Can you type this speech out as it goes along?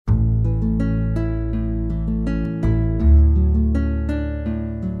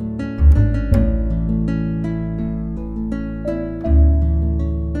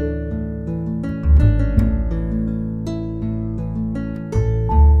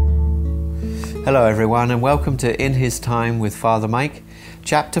Hello everyone, and welcome to In His Time with Father Mike,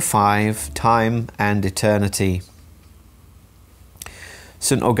 Chapter 5, Time and Eternity.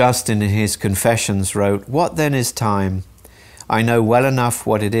 St. Augustine in his Confessions wrote, "What then is time? I know well enough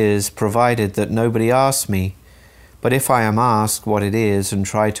what it is, provided that nobody asks me. But if I am asked what it is and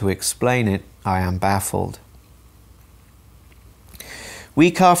try to explain it, I am baffled."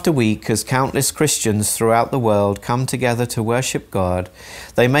 Week after week, as countless Christians throughout the world come together to worship God,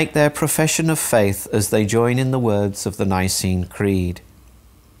 they make their profession of faith as they join in the words of the Nicene Creed.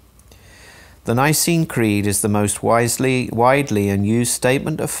 The Nicene Creed is the most widely and used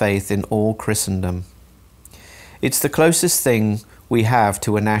statement of faith in all Christendom. It's the closest thing we have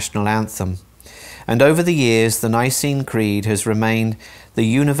to a national anthem, and over the years the Nicene Creed has remained the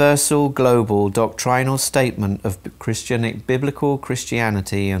universal, global, doctrinal statement of biblical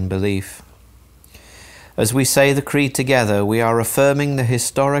Christianity and belief. As we say the Creed together, we are affirming the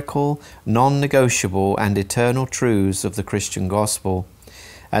historical, non-negotiable and eternal truths of the Christian gospel,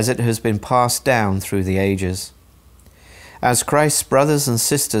 as it has been passed down through the ages. As Christ's brothers and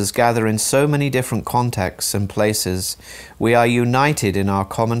sisters gather in so many different contexts and places, we are united in our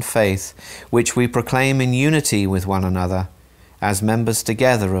common faith, which we proclaim in unity with one another, as members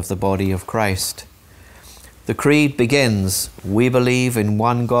together of the body of Christ. The Creed begins, "We believe in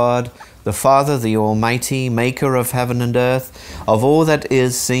one God, the Father, the Almighty, maker of heaven and earth, of all that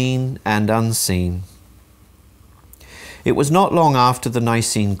is seen and unseen." It was not long after the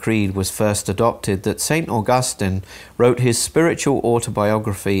Nicene Creed was first adopted that St. Augustine wrote his spiritual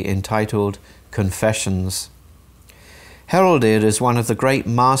autobiography entitled Confessions. Heralded as one of the great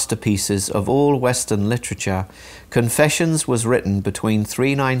masterpieces of all Western literature, Confessions was written between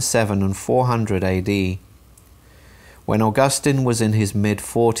 397 and 400 AD, when Augustine was in his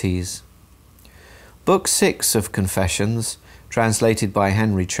mid-40s. Book 6 of Confessions, translated by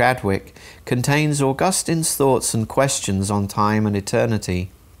Henry Chadwick, contains Augustine's thoughts and questions on time and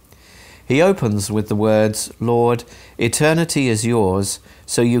eternity. He opens with the words, "Lord, eternity is yours,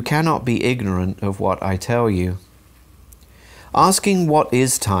 so you cannot be ignorant of what I tell you." Asking what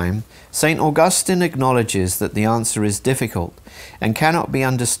is time, St. Augustine acknowledges that the answer is difficult and cannot be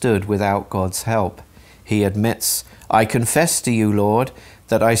understood without God's help. He admits, "I confess to you, Lord,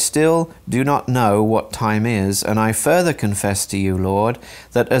 that I still do not know what time is, and I further confess to you, Lord,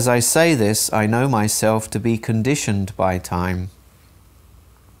 that as I say this, I know myself to be conditioned by time."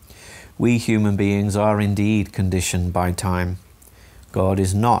 We human beings are indeed conditioned by time. God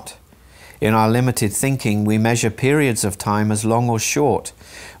is not. In our limited thinking, we measure periods of time as long or short.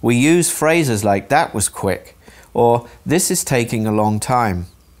 We use phrases like, "that was quick," or "this is taking a long time."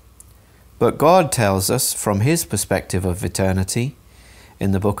 But God tells us, from his perspective of eternity,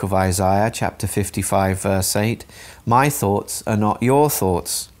 in the book of Isaiah, chapter 55, verse 8, "My thoughts are not your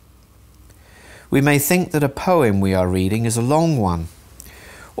thoughts." We may think that a poem we are reading is a long one.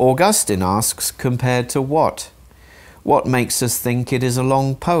 Augustine asks, compared to what? What makes us think it is a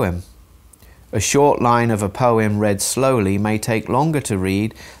long poem? A short line of a poem read slowly may take longer to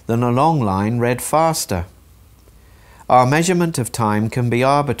read than a long line read faster. Our measurement of time can be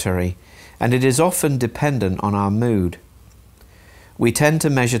arbitrary, and it is often dependent on our mood. We tend to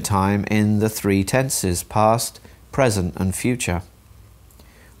measure time in the three tenses, past, present, and future.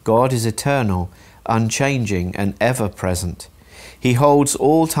 God is eternal, unchanging, and ever-present. He holds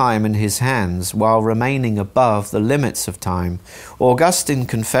all time in his hands while remaining above the limits of time. Augustine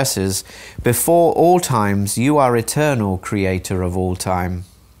confesses, "Before all times, you are eternal, creator of all time."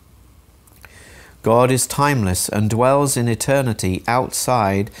 God is timeless and dwells in eternity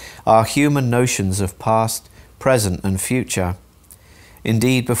outside our human notions of past, present, and future.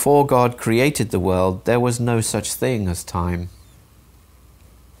 Indeed, before God created the world, there was no such thing as time.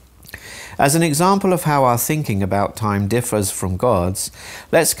 As an example of how our thinking about time differs from God's,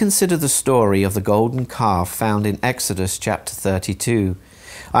 let's consider the story of the golden calf found in Exodus chapter 32.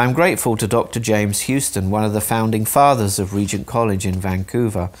 I am grateful to Dr. James Houston, one of the founding fathers of Regent College in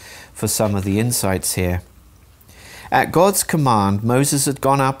Vancouver, for some of the insights here. At God's command, Moses had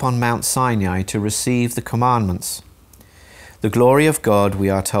gone up on Mount Sinai to receive the commandments. The glory of God,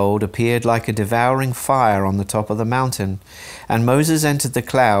 we are told, appeared like a devouring fire on the top of the mountain, and Moses entered the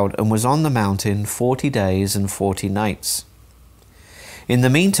cloud and was on the mountain 40 days and 40 nights. In the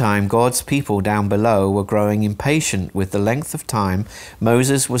meantime, God's people down below were growing impatient with the length of time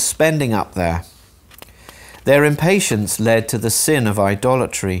Moses was spending up there. Their impatience led to the sin of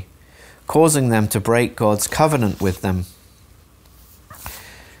idolatry, causing them to break God's covenant with them.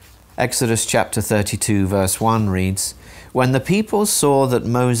 Exodus chapter 32 verse 1 reads, "When the people saw that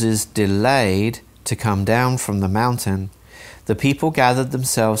Moses delayed to come down from the mountain, The people gathered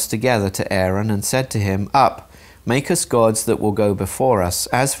themselves together to Aaron and said to him, "Up, make us gods that will go before us.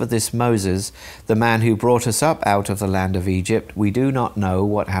 As for this Moses, the man who brought us up out of the land of Egypt, we do not know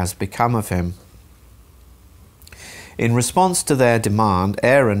what has become of him." In response to their demand,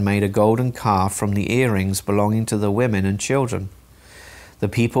 Aaron made a golden calf from the earrings belonging to the women and children. The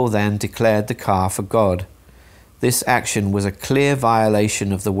people then declared the calf a god. This action was a clear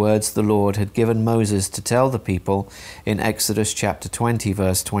violation of the words the Lord had given Moses to tell the people in Exodus chapter 20,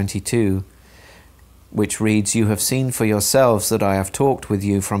 verse 22, which reads, "You have seen for yourselves that I have talked with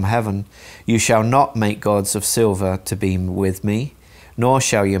you from heaven. You shall not make gods of silver to be with me, nor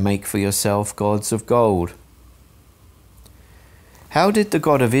shall you make for yourself gods of gold." How did the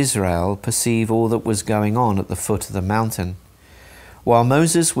God of Israel perceive all that was going on at the foot of the mountain? While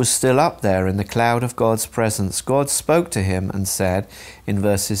Moses was still up there in the cloud of God's presence, God spoke to him and said in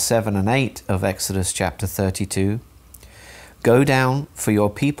verses 7 and 8 of Exodus chapter 32, "Go down, for your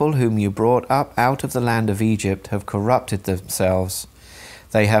people whom you brought up out of the land of Egypt have corrupted themselves.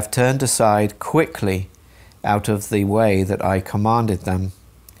 They have turned aside quickly out of the way that I commanded them.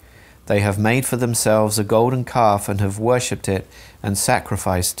 They have made for themselves a golden calf and have worshipped it and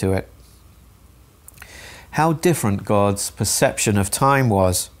sacrificed to it." How different God's perception of time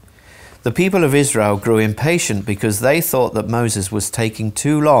was. The people of Israel grew impatient because they thought that Moses was taking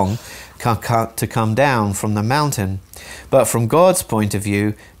too long to come down from the mountain. But from God's point of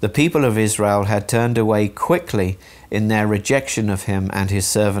view, the people of Israel had turned away quickly in their rejection of him and his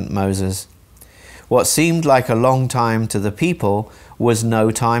servant Moses. What seemed like a long time to the people was no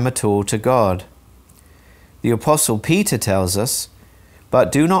time at all to God. The Apostle Peter tells us, "But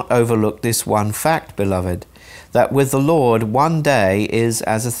do not overlook this one fact, beloved, that with the Lord 1 day is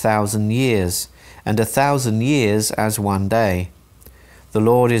as 1,000 years, and 1,000 years as 1 day. The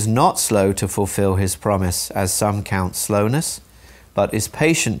Lord is not slow to fulfill his promise, as some count slowness, but is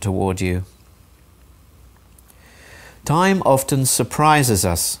patient toward you." Time often surprises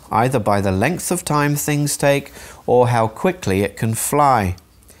us, either by the length of time things take or how quickly it can fly.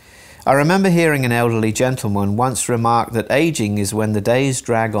 I remember hearing an elderly gentleman once remark that aging is when the days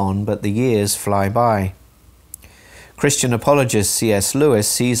drag on but the years fly by. Christian apologist C.S. Lewis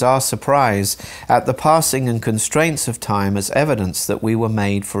sees our surprise at the passing and constraints of time as evidence that we were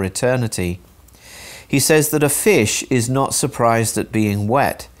made for eternity. He says that a fish is not surprised at being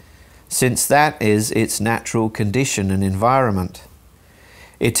wet, since that is its natural condition and environment.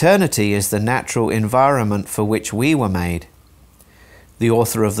 Eternity is the natural environment for which we were made. The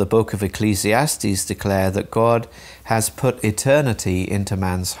author of the book of Ecclesiastes declares that God has put eternity into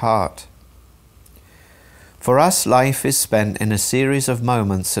man's heart. For us, life is spent in a series of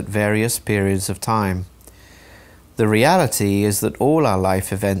moments at various periods of time. The reality is that all our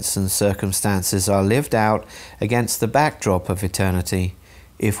life events and circumstances are lived out against the backdrop of eternity,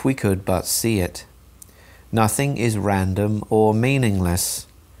 if we could but see it. Nothing is random or meaningless.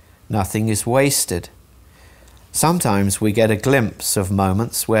 Nothing is wasted. Sometimes we get a glimpse of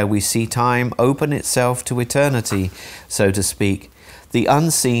moments where we see time open itself to eternity, so to speak. The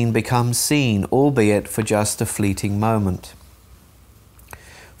unseen becomes seen, albeit for just a fleeting moment.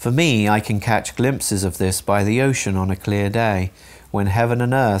 For me, I can catch glimpses of this by the ocean on a clear day, when heaven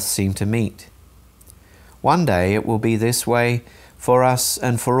and earth seem to meet. One day it will be this way for us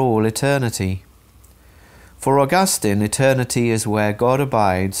and for all eternity. For Augustine, eternity is where God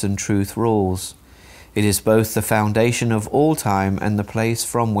abides and truth rules. It is both the foundation of all time and the place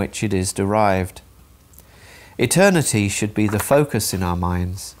from which it is derived. Eternity should be the focus in our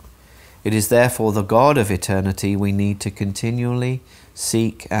minds. It is therefore the God of eternity we need to continually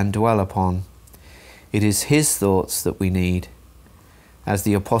seek and dwell upon. It is His thoughts that we need. As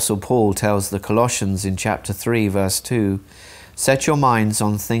the Apostle Paul tells the Colossians in chapter 3, verse 2, "Set your minds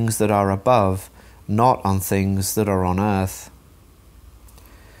on things that are above, not on things that are on earth."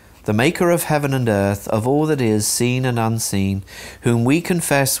 The Maker of heaven and earth, of all that is seen and unseen, whom we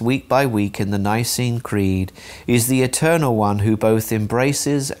confess week by week in the Nicene Creed, is the Eternal One who both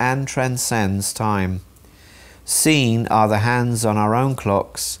embraces and transcends time. Seen are the hands on our own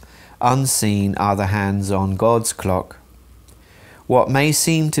clocks, unseen are the hands on God's clock. What may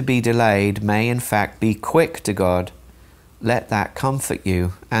seem to be delayed may in fact be quick to God. Let that comfort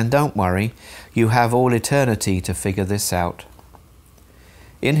you, and don't worry, you have all eternity to figure this out.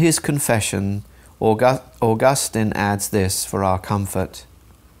 In his confession, Augustine adds this for our comfort.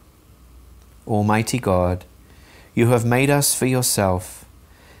 Almighty God, you have made us for yourself,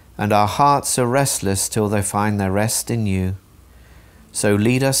 and our hearts are restless till they find their rest in you. So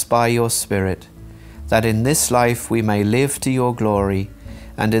lead us by your Spirit, that in this life we may live to your glory,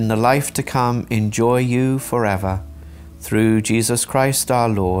 and in the life to come enjoy you forever, Through Jesus Christ our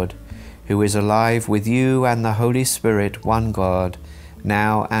Lord, who is alive with you and the Holy Spirit, one God,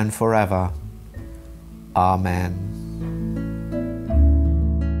 now and forever. Amen.